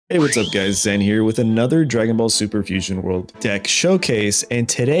Hey, what's up guys, Zen here with another Dragon Ball Super Fusion World deck showcase, and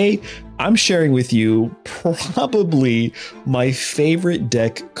today I'm sharing with you probably my favorite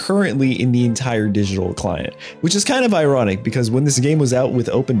deck currently in the entire digital client, which is kind of ironic because when this game was out with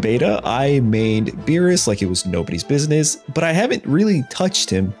open beta, I made Beerus like it was nobody's business, but I haven't really touched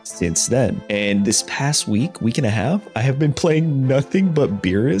him since then. And this past week and a half, I have been playing nothing but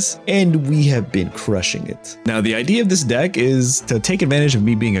Beerus, and we have been crushing it. Now, the idea of this deck is to take advantage of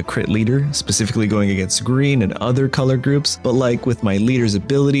me being a crit leader, specifically going against green and other color groups, but like with my leader's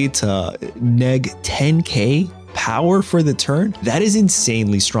ability to neg 10k power for the turn, that is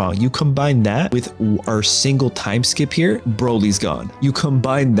insanely strong. You combine that with our single time skip here, Broly's gone. You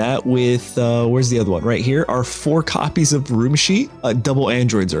combine that with where's the other one? Right here, our 4 copies of Room Sheet, double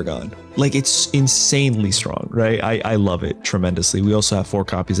androids are gone. Like, it's insanely strong, right? I love it tremendously. We also have 4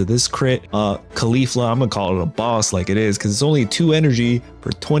 copies of this crit. Caulifla, I'm gonna call it a boss like it is because it's only 2 energy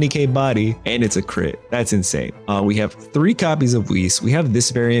for 20k body and it's a crit. That's insane. We have 3 copies of Whis. We have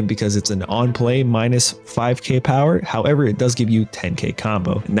this variant because it's an on play minus 5k power. However, it does give you 10k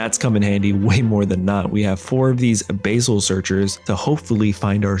combo, and that's come in handy way more than not. We have 4 of these basal searchers to hopefully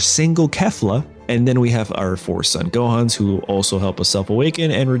find our single Kefla. And then we have our 4 Sun Gohans who also help us self-awaken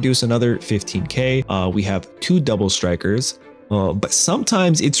and reduce another 15k. We have 2 double strikers. But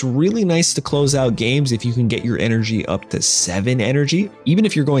sometimes it's really nice to close out games if you can get your energy up to 7 energy. Even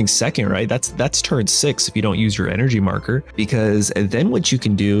if you're going second, right? That's turn 6 if you don't use your energy marker. Because then what you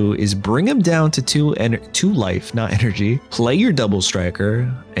can do is bring them down to 2 life, not energy. Play your double striker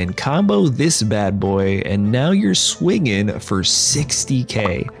and combo this bad boy. And now you're swinging for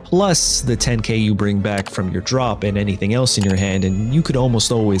 60k. Plus the 10k you bring back from your drop and anything else in your hand. And you could almost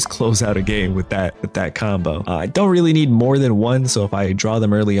always close out a game with that combo. I don't really need more than 1, so if I draw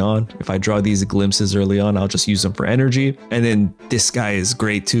them early on, if I draw these glimpses early on, I'll just use them for energy. And then this guy is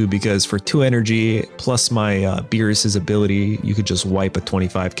great too because for 2 energy plus my Beerus's ability, you could just wipe a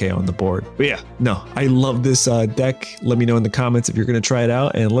 25k on the board. But yeah, no, I love this deck. Let me know in the comments if you're gonna try it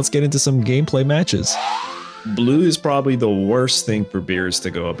out, and let's get into some gameplay matches. Blue is probably the worst thing for Beerus to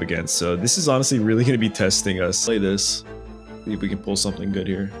go up against, so this is honestly really going to be testing us. Play this, see if we can pull something good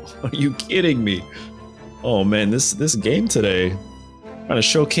here. Are you kidding me? Oh man, this game today, I'm trying to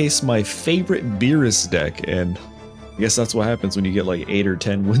showcase my favorite Beerus deck, and I guess that's what happens when you get like 8 or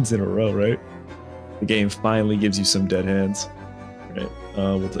 10 wins in a row, right? The game finally gives you some dead hands.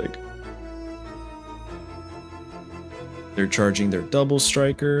 All right, we'll take. They're charging their double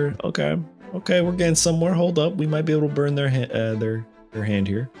striker. Okay, we're getting somewhere. Hold up, we might be able to burn their hand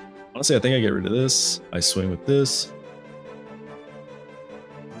here. Honestly, I think I get rid of this. I swing with this.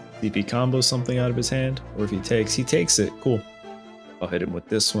 See if he combos something out of his hand, or if he takes it. Cool. I'll hit him with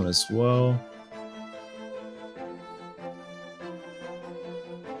this one as well.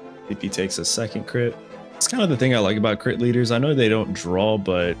 If he takes a second crit. It's kind of the thing I like about crit leaders. I know they don't draw,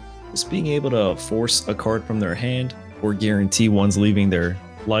 but just being able to force a card from their hand or guarantee one's leaving their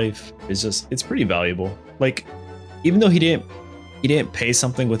life is it's pretty valuable. Like, even though he didn't pay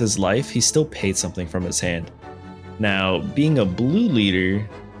something with his life, he still paid something from his hand. Now, being a blue leader,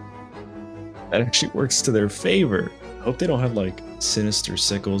 that actually works to their favor. I hope they don't have like sinister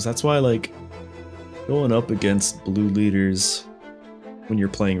sickles. That's why like going up against blue leaders when you're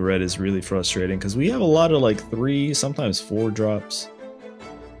playing red is really frustrating, because we have a lot of like 3, sometimes 4 drops.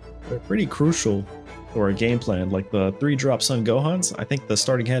 They're pretty crucial or a game plan. Like the 3-drop Sun Gohans, I think the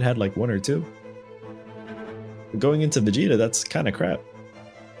starting head had like 1 or 2. But going into Vegeta, that's kind of crap.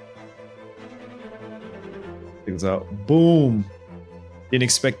 Things out. Boom! Didn't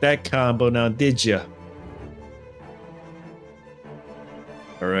expect that combo now, did ya?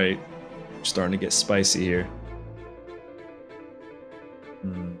 Alright. Starting to get spicy here.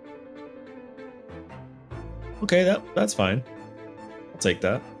 Okay, that's fine. I'll take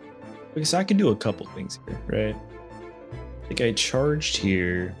that. Because I can do a couple things here, right? I think I charged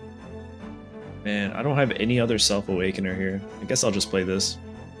here. Man, I don't have any other self-awakener here. I guess I'll just play this.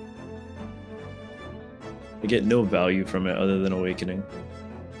 I get no value from it other than awakening.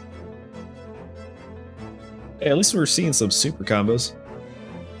 Hey, at least we're seeing some super combos.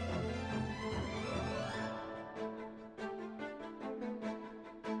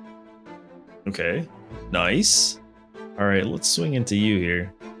 Okay, nice. All right, let's swing into you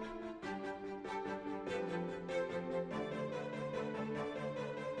here.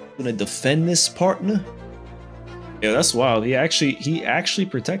 Gonna defend this, partner. Yeah, that's wild. He actually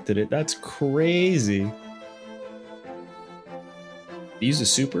protected it. That's crazy. He used a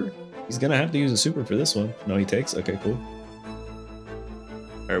super. He's gonna have to use a super for this one. No, he takes. Okay, cool.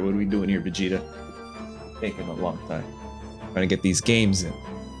 All right, what are we doing here, Vegeta? Taking a long time. Trying to get these games in.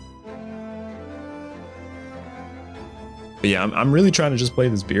 But yeah, I'm really trying to just play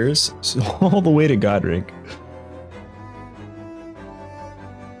this Beerus all the way to God rank.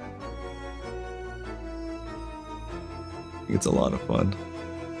 It's a lot of fun.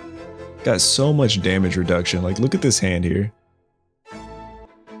 Got so much damage reduction. Like, look at this hand here.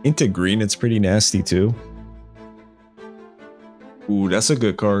 Into green, it's pretty nasty too. Ooh, that's a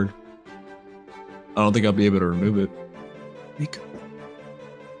good card. I don't think I'll be able to remove it.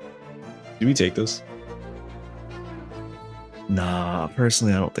 Do we take this? Nah,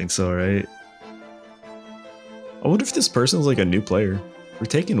 personally, I don't think so, right? I wonder if this person's like a new player. We're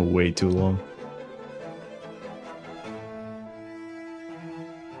taking way too long.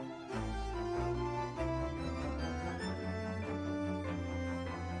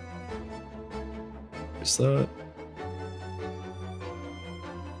 Is that?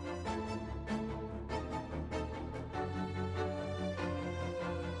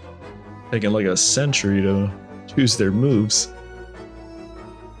 Taking like a century to choose their moves.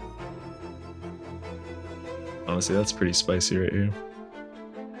 Honestly, that's pretty spicy right here.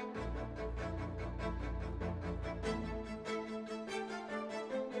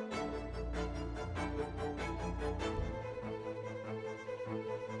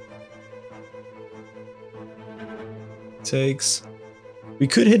 Takes. We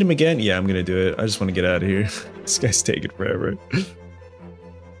could hit him again. Yeah, I'm gonna do it. I just want to get out of here. This guy's taking forever.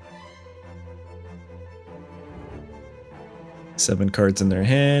 Seven cards in their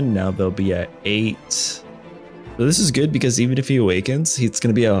hand. Now they'll be at 8. So this is good because even if he awakens, it's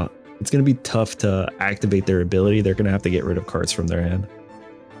gonna be tough to activate their ability. They're gonna have to get rid of cards from their hand.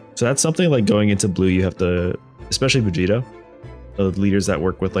 So that's something like going into blue. You have to, especially Vegeta, the leaders that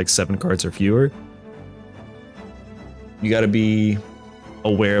work with like 7 cards or fewer. You got to be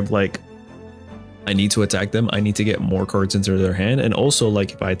aware of like, I need to attack them. I need to get more cards into their hand. And also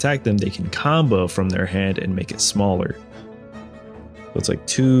like if I attack them, they can combo from their hand and make it smaller. So it's like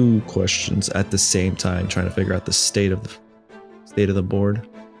 2 questions at the same time, trying to figure out the state of the board.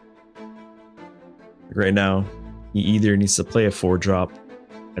 Right now, he either needs to play a 4-drop,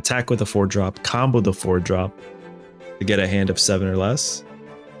 attack with a 4-drop, combo the 4-drop to get a hand of 7 or less,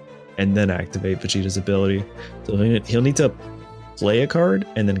 and then activate Vegeta's ability. So he'll need to play a card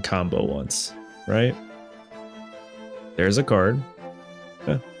and then combo once, right? There's a card.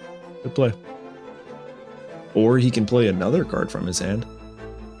 Yeah, good play. Or he can play another card from his hand,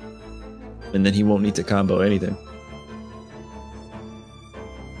 and then he won't need to combo anything.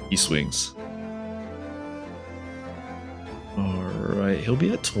 He swings. Alright, he'll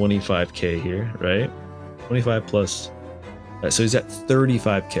be at 25k here, right? 25 plus. Right, so he's at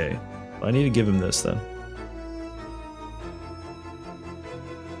 35k. I need to give him this then.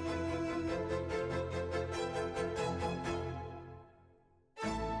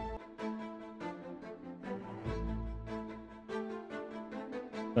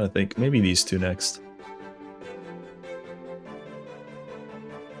 I think maybe these 2 next.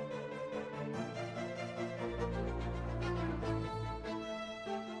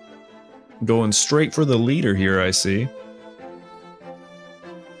 Going straight for the leader here, I see.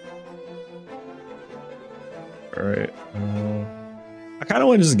 Alright. I kind of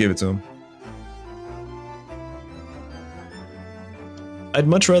want to just give it to him. I'd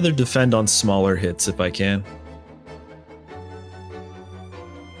much rather defend on smaller hits if I can.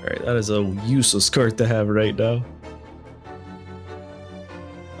 Alright, that is a useless card to have right now.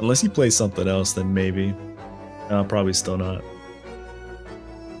 Unless he plays something else, then maybe. No, probably still not.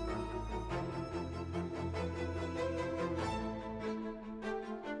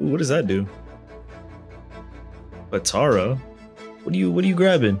 Ooh, what does that do? Batara? What are you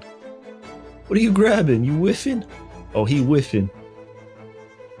grabbing? What are you grabbing? You whiffing? Oh, he whiffing.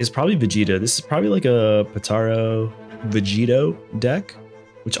 It's probably Vegeta. This is probably like a Pataro Vegito deck,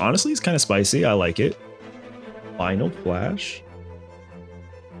 which honestly is kind of spicy. I like it. Final Flash.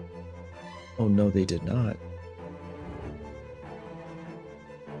 Oh no, they did not.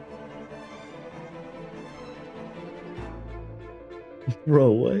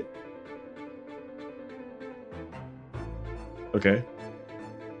 Bro, what? Okay.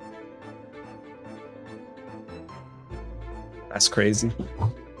 That's crazy.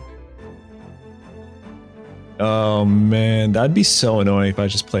 Oh man, that'd be so annoying if I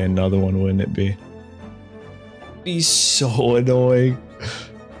just play another one, wouldn't it be? It'd be so annoying.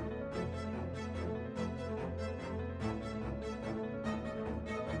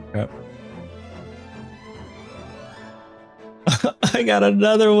 Yep. I got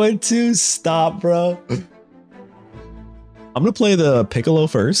another one too. Stop, bro. I'm gonna play the Piccolo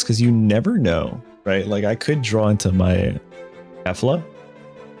first because you never know, right? Like I could draw into my Efla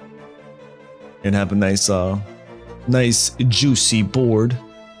and have a nice Nice juicy board.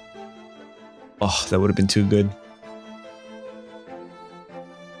 Oh, that would have been too good.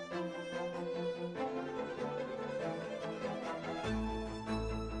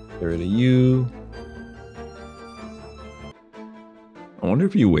 Get rid of you. I wonder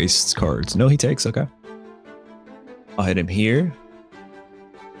if he wastes cards. No, he takes. Okay. I'll hit him here.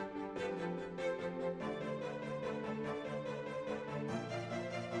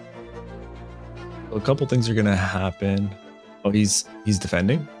 A couple things are gonna happen. Oh, he's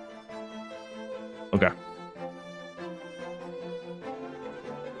defending. Okay.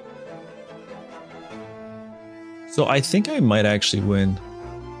 So I think I might actually win.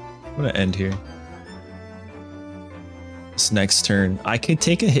 I'm gonna end here. This next turn, I could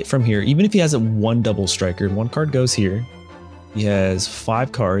take a hit from here. Even if he has a one double striker, one card goes here. He has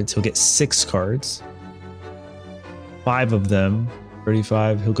 5 cards. He'll get 6 cards. 5 of them,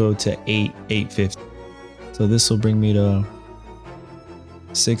 35. He'll go to 850. So this will bring me to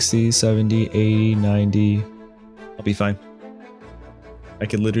 60, 70, 80, 90. I'll be fine. I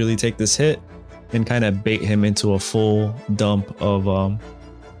could literally take this hit and kind of bait him into a full dump of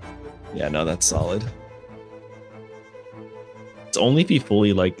yeah, no, that's solid. It's only if he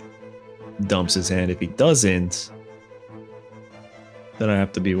fully like dumps his hand. If he doesn't, then I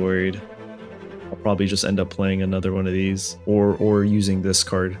have to be worried. I'll probably just end up playing another one of these or using this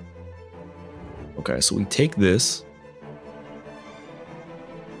card. Okay, so we take this.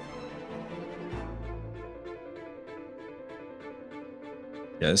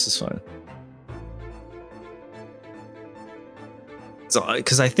 Yeah, this is fine. So,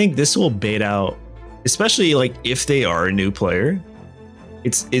 because I think this will bait out, especially like if they are a new player.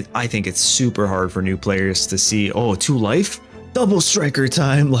 I think it's super hard for new players to see, oh, 2 life, double striker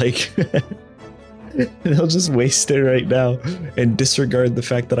time, like they'll just waste it right now and disregard the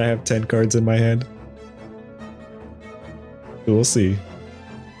fact that I have 10 cards in my hand. We'll see.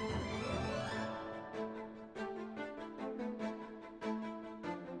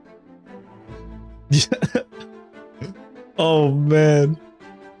 Oh man.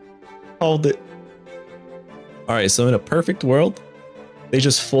 Hold it. All right, so in a perfect world, they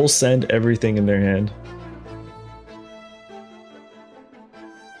just full send everything in their hand.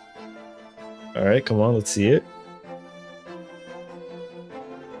 All right, come on, let's see it.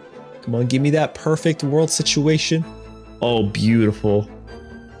 Come on, give me that perfect world situation. Oh, beautiful.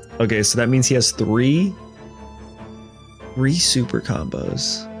 Okay, so that means he has 3 super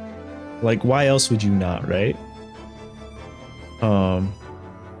combos. Like, why else would you not, right? Well,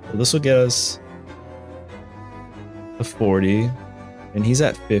 this will get us to 40, and he's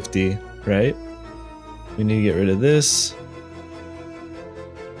at 50, right? We need to get rid of this,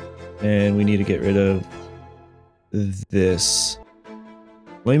 and we need to get rid of this.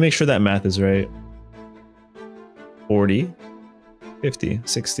 Let me make sure that math is right. 40, 50,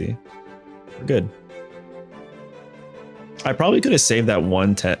 60. We're good. I probably could have saved that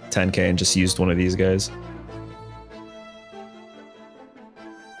 10k and just used one of these guys.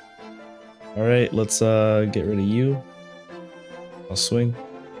 All right, let's get rid of you. I'll swing.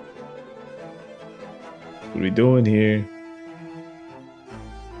 What are we doing here?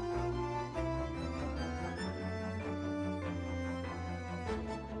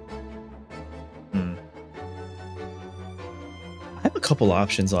 I have a couple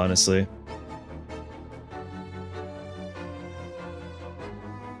options, honestly.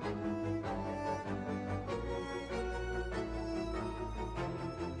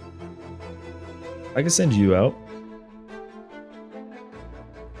 I can send you out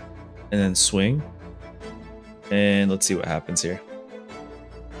and then swing, and let's see what happens here.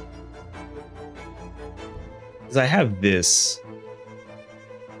 Because I have this,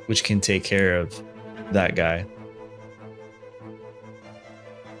 which can take care of that guy.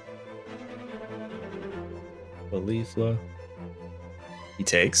 Balifla. He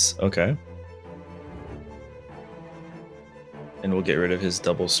takes, okay. And we'll get rid of his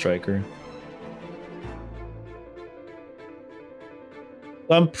double striker.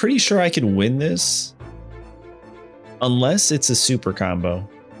 I'm pretty sure I can win this unless it's a super combo.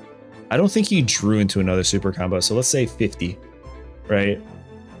 I don't think he drew into another super combo, so let's say 50, right?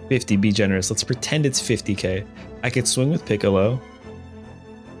 50, be generous. Let's pretend it's 50k. I could swing with Piccolo.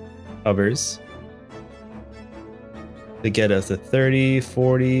 Covers. To get us to 30,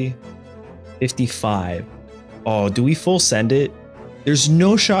 40, 55. Oh, do we full send it? There's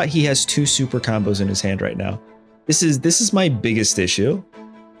no shot he has 2 super combos in his hand right now. This is my biggest issue.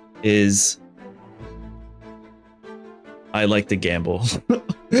 Is I like to gamble.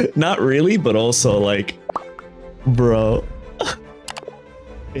 Not really, but also like, bro.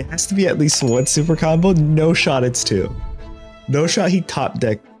 It has to be at least one super combo. No shot it's two. No shot he top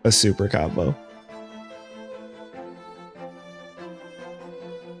deck a super combo.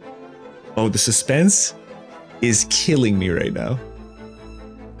 Oh, the suspense is killing me right now.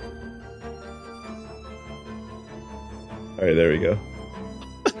 All right, there we go.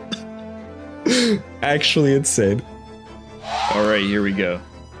 Actually insane. All right, here we go.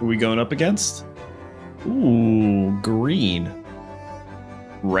 Who are we going up against? Ooh, green.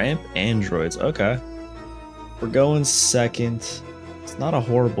 Ramp androids. Okay. We're going second. It's not a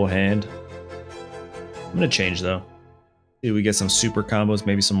horrible hand. I'm going to change though. See, we get some super combos,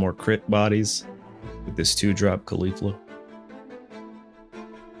 maybe some more crit bodies with this 2-drop Caulifla.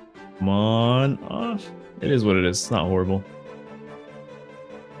 Come on. It is what it is. It's not horrible.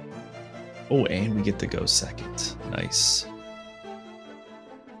 Oh, and we get to go second. Nice.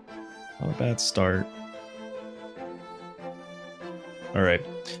 Not a bad start. All right.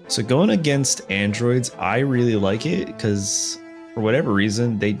 So going against androids, I really like it because for whatever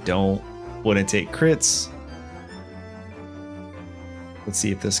reason, they wouldn't take crits. Let's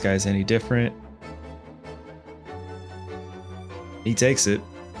see if this guy's any different. He takes it.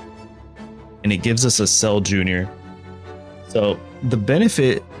 And it gives us a Cell Junior. So the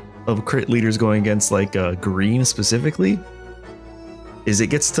benefit of crit leaders going against like green specifically is it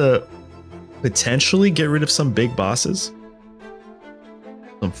gets to potentially get rid of some big bosses.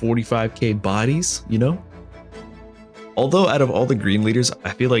 Some 45k bodies, you know? Although out of all the green leaders,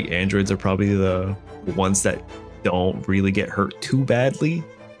 I feel like androids are probably the ones that don't really get hurt too badly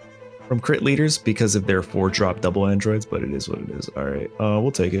from crit leaders because of their 4-drop double androids, but it is what it is. All right,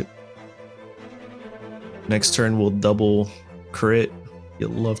 we'll take it. Next turn, we'll double crit.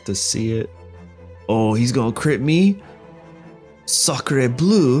 You'll love to see it. Oh, he's gonna crit me? Sacre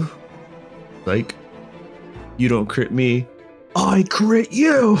bleu. Like, you don't crit me. I crit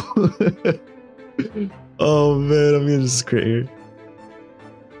you! Oh man, I'm gonna just crit here.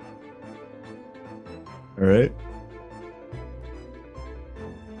 Alright.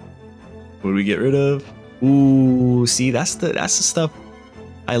 What do we get rid of? Ooh, see, that's the stuff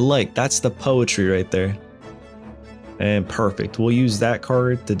I like. That's the poetry right there. And perfect. We'll use that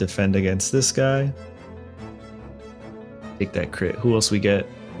card to defend against this guy. Take that crit. Who else we get?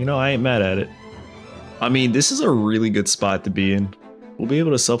 You know, I ain't mad at it. I mean, this is a really good spot to be in. We'll be able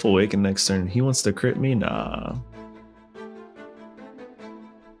to self-awaken next turn. He wants to crit me? Nah.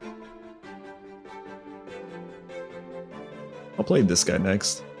 I'll play this guy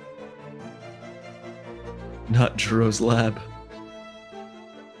next. Not Dro's lab.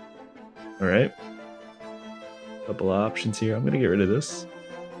 Alright. Couple options here. I'm gonna get rid of this.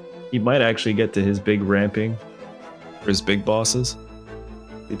 He might actually get to his big ramping for his big bosses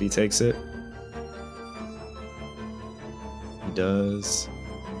if he takes it. He does.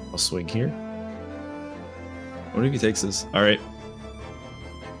 I'll swing here. What if he takes this? All right.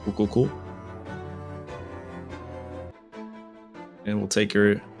 Cool, cool, cool. And we'll take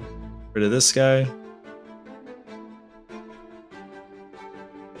rid of this guy.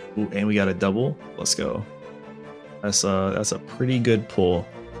 Ooh, and we got a double. Let's go. That's a pretty good pull.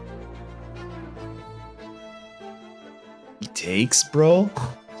 He takes, bro.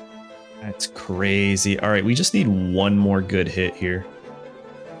 That's crazy. All right, we just need one more good hit here.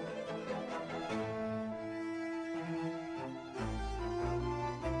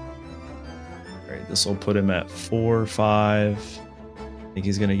 All right, this will put him at 4, 5. I think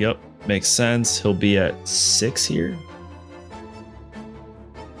he's gonna, yep, makes sense. He'll be at 6 here.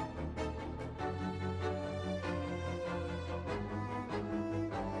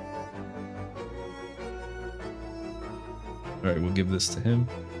 All right, we'll give this to him.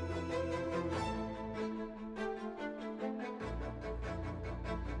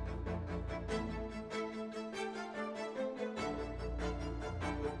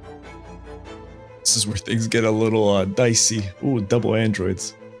 This is where things get a little dicey. Ooh, double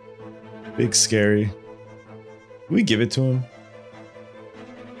androids. Big scary. Can we give it to him?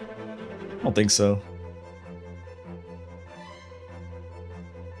 I don't think so.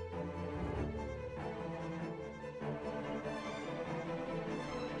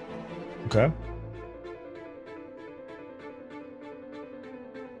 Okay.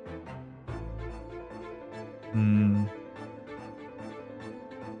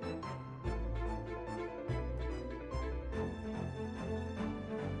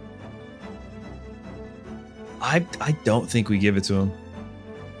 I don't think we give it to him.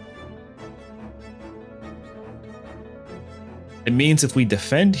 It means if we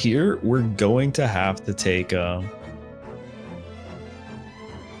defend here, we're going to have to take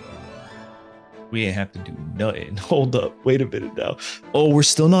We ain't have to do nothing. Hold up. Wait a minute now. Oh, we're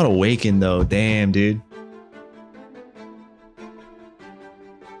still not awakened though. Damn, dude.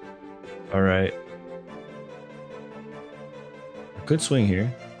 All right. I could swing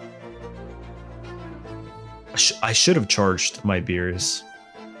here. I should have charged my Beerus.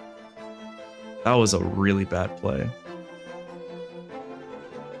 That was a really bad play.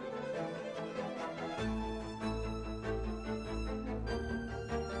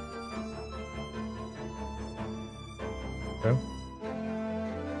 Okay.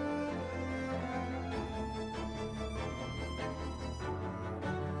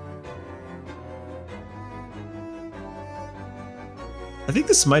 I think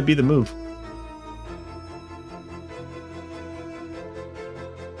this might be the move.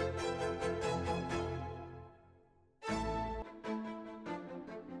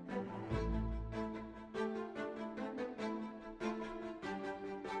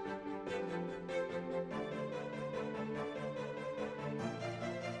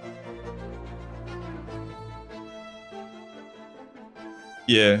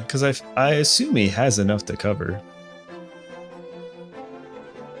 Yeah, because I assume he has enough to cover.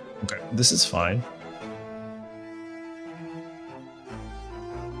 Okay, this is fine.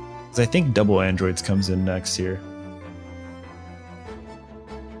 Because I think double androids comes in next here.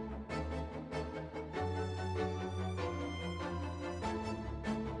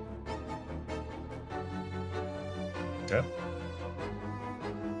 Okay.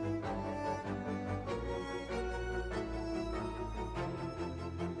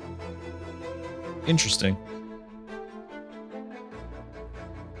 Interesting.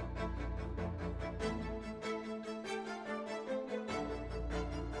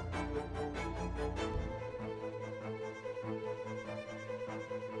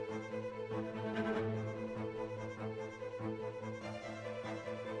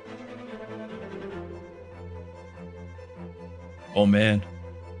 Oh man.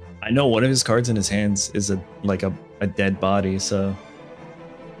 I know one of his cards in his hands is a dead body, so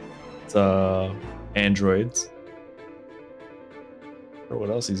it's androids. Or what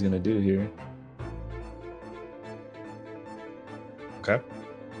else he's gonna do here. Okay.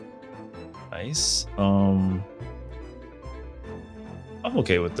 Nice. I'm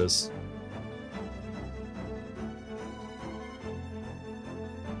okay with this.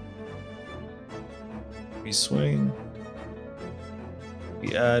 We swing.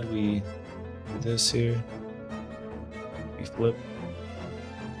 We add, we do this here. We flip.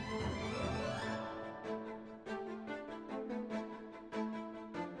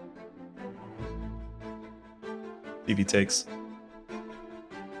 See if he takes.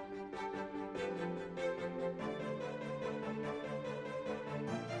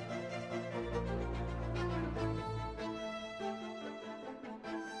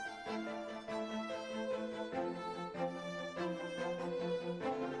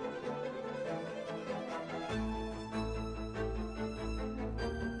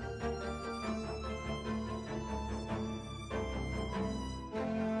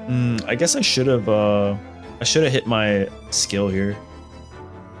 I guess I should have hit my skill here.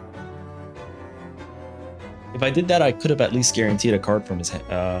 If I did that, I could have at least guaranteed a card from his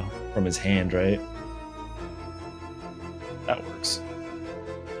hand, right? That works.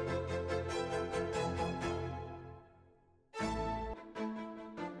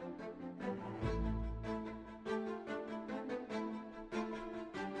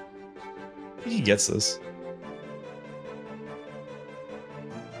 I think he gets this.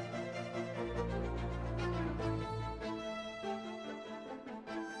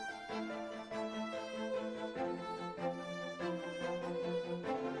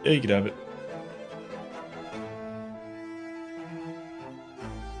 Yeah, you could have it.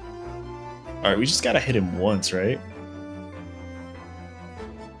 Alright, we just gotta hit him once, right?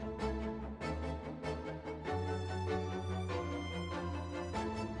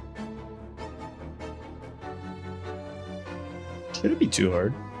 Shouldn't be too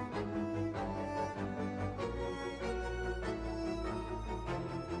hard.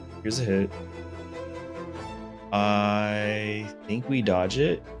 Here's a hit. I think we dodge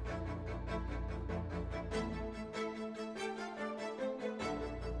it.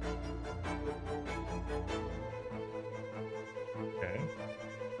 Okay.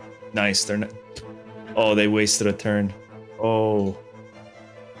 Nice. They're not. Oh, they wasted a turn. Oh.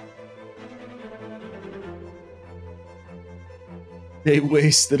 They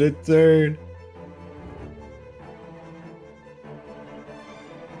wasted a turn.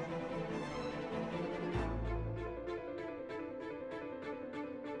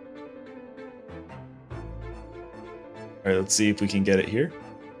 All right, let's see if we can get it here.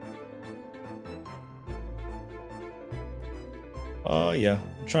 Oh yeah,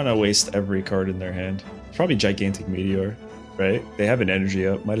 I'm trying to waste every card in their hand. It's probably Gigantic Meteor, right? They have an energy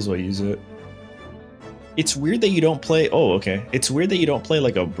up, might as well use it. It's weird that you don't play, oh okay. It's weird that you don't play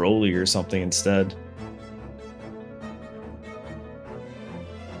like a Broly or something instead.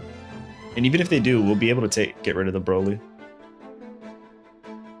 And even if they do, we'll be able to get rid of the Broly.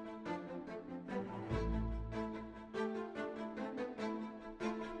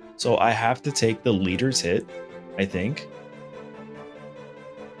 So I have to take the leader's hit, I think.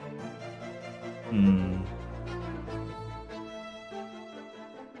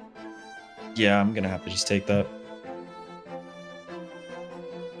 Yeah, I'm gonna have to just take that.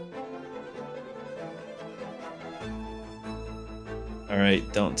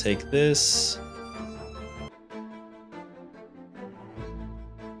 Alright, don't take this.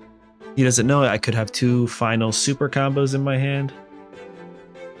 He doesn't know I could have 2 final super combos in my hand.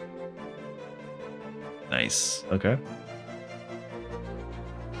 Nice, okay.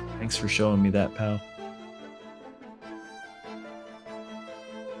 Thanks for showing me that, pal.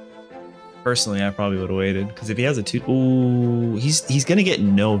 Personally, I probably would have waited, because if he has a 2... Ooh, he's gonna get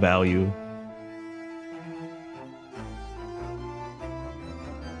no value.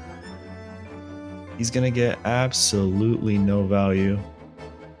 He's gonna get absolutely no value.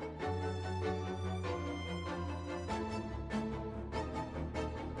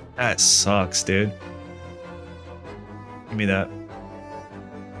 That sucks, dude. Give me that.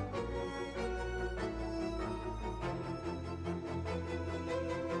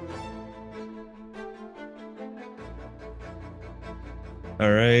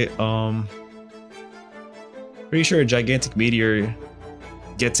 All right, pretty sure a Gigantic Meteor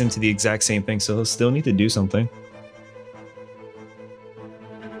gets into the exact same thing, so he'll still need to do something.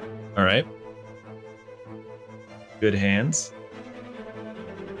 All right. Good hands.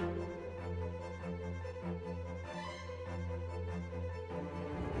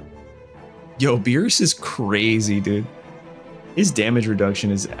 Yo, Beerus is crazy, dude. His damage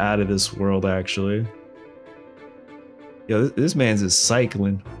reduction is out of this world, actually. Yo, this man's is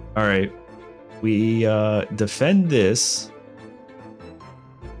cycling. All right. We defend this.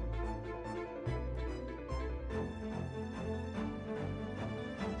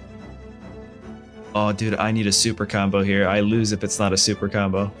 Oh, dude, I need a super combo here. I lose if it's not a super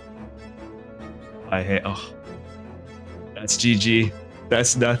combo. I hate... Oh. That's GG.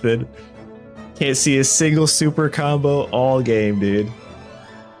 That's nothing. Can't see a single super combo all game, dude.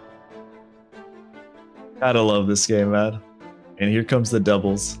 Gotta love this game, man. And here comes the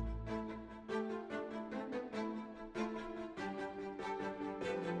doubles.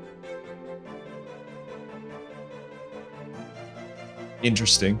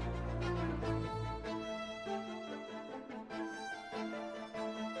 Interesting.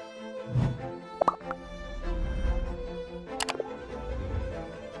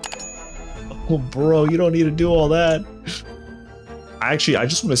 Oh, bro, you don't need to do all that. Actually, I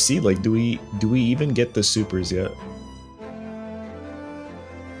just want to see, like, do we even get the supers yet?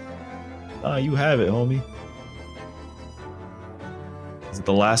 Ah, you have it, homie. Is it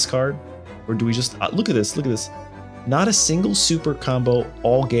the last card? Or do we just... look at this, look at this. Not a single super combo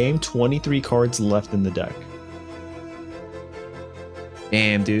all game, 23 cards left in the deck.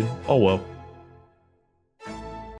 Damn, dude. Oh, well.